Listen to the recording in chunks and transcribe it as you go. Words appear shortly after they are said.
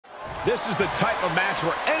This is the type of match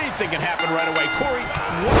where anything can happen right away. Corey,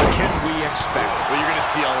 what can we expect? Well, you're going to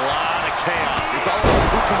see a lot of chaos. It's all about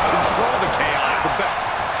who can control the chaos the best.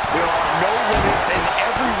 There are no limits, and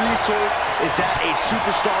every resource is at a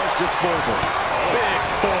superstar's disposal. Big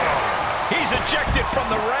forearm. He's ejected from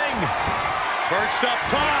the ring. Perched up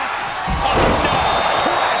top. Oh, no.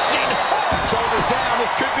 Crashing hard. Shoulders down.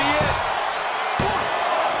 This could be it.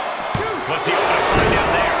 1, 2. What's he going to find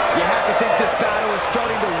out there? You have to think this battle is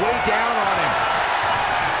starting to weigh down on him.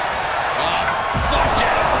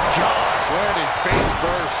 Flapjack. Gosh, landing face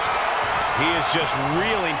first. He is just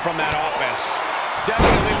reeling from that offense.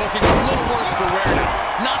 Definitely looking a little worse for wear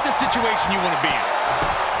now. Not the situation you want to be in.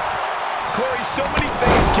 Corey, so many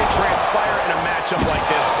things can transpire in a matchup like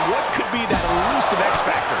this. What could be that elusive X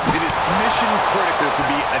factor? It is mission critical to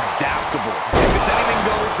be adaptable. If it's anything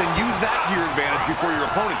goes, then use that to your advantage before your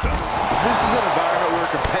opponent does. This is an environment where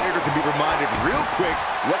a competitor can be reminded real quick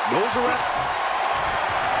what goes around.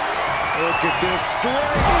 Look at this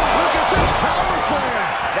strength. Look at this power slam.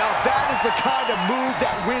 Now that is the kind of move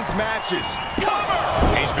that wins matches. Cover!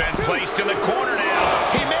 He's been placed in the corner now.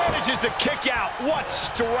 He manages to kick out. What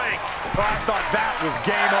strength! Oh, I thought that was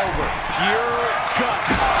game over. Pure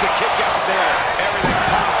guts to kick out there. Everything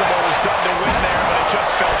possible was done to win there, but it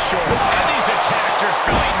just fell short. And these attacks are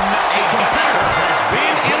spelling nothing. A competitor has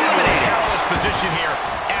been eliminated. Powerless position here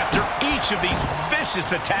after each of these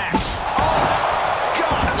vicious attacks. Oh,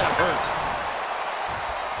 God, that hurt.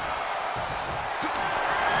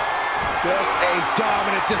 Just a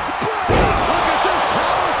dominant display. Look at this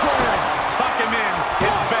power slam. Tuck him in.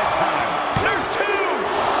 It's bedtime. There's 2.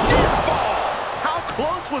 Near fall. How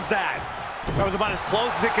close was that? That was about as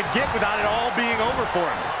close as it could get without it all being over for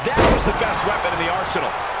him. That was the best weapon in the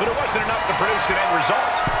arsenal, but it wasn't enough to produce an end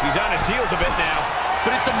result. He's on his heels a bit now.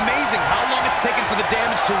 But it's amazing how long it's taken for the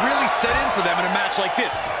damage to really set in for them in a match like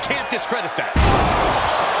this. Can't discredit that.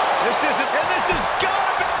 This isn't, and this has got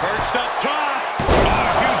to be perched up top. Oh,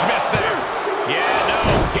 huge miss there. Yeah, no,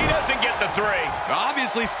 he doesn't get the 3.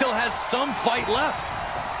 Obviously still has some fight left.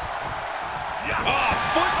 Oh,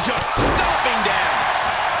 foot just stomping down.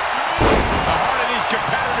 The heart of these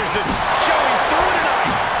competitors is showing through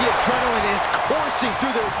tonight. The adrenaline is coursing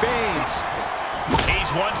through their veins. He's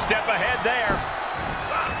one step ahead there.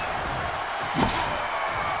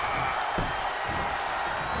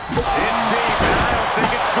 It's deep, and I don't think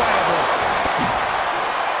it's playable.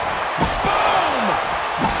 Boom!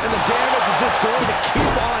 And the damage is just going to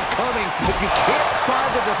keep on coming if you can't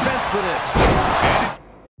find the defense for this. And it's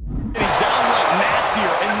getting downright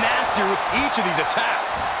nastier and nastier with each of these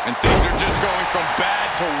attacks. And things are just going from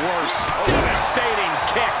bad to worse. Devastating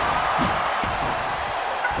kick.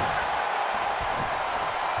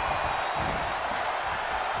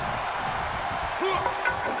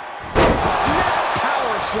 Snap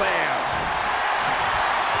power slam.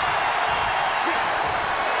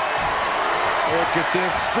 Look at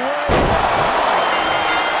this strength.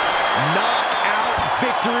 Knockout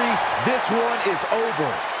victory. This one is over.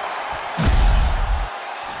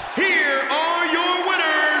 Here are your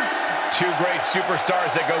winners. 2 great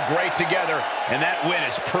superstars that go great together, and that win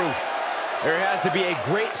is proof. There has to be a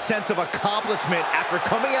great sense of accomplishment after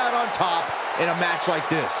coming out on top in a match like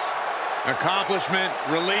this. Accomplishment,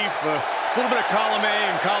 relief, a little bit of column A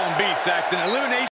and column B, Saxton. Elimination.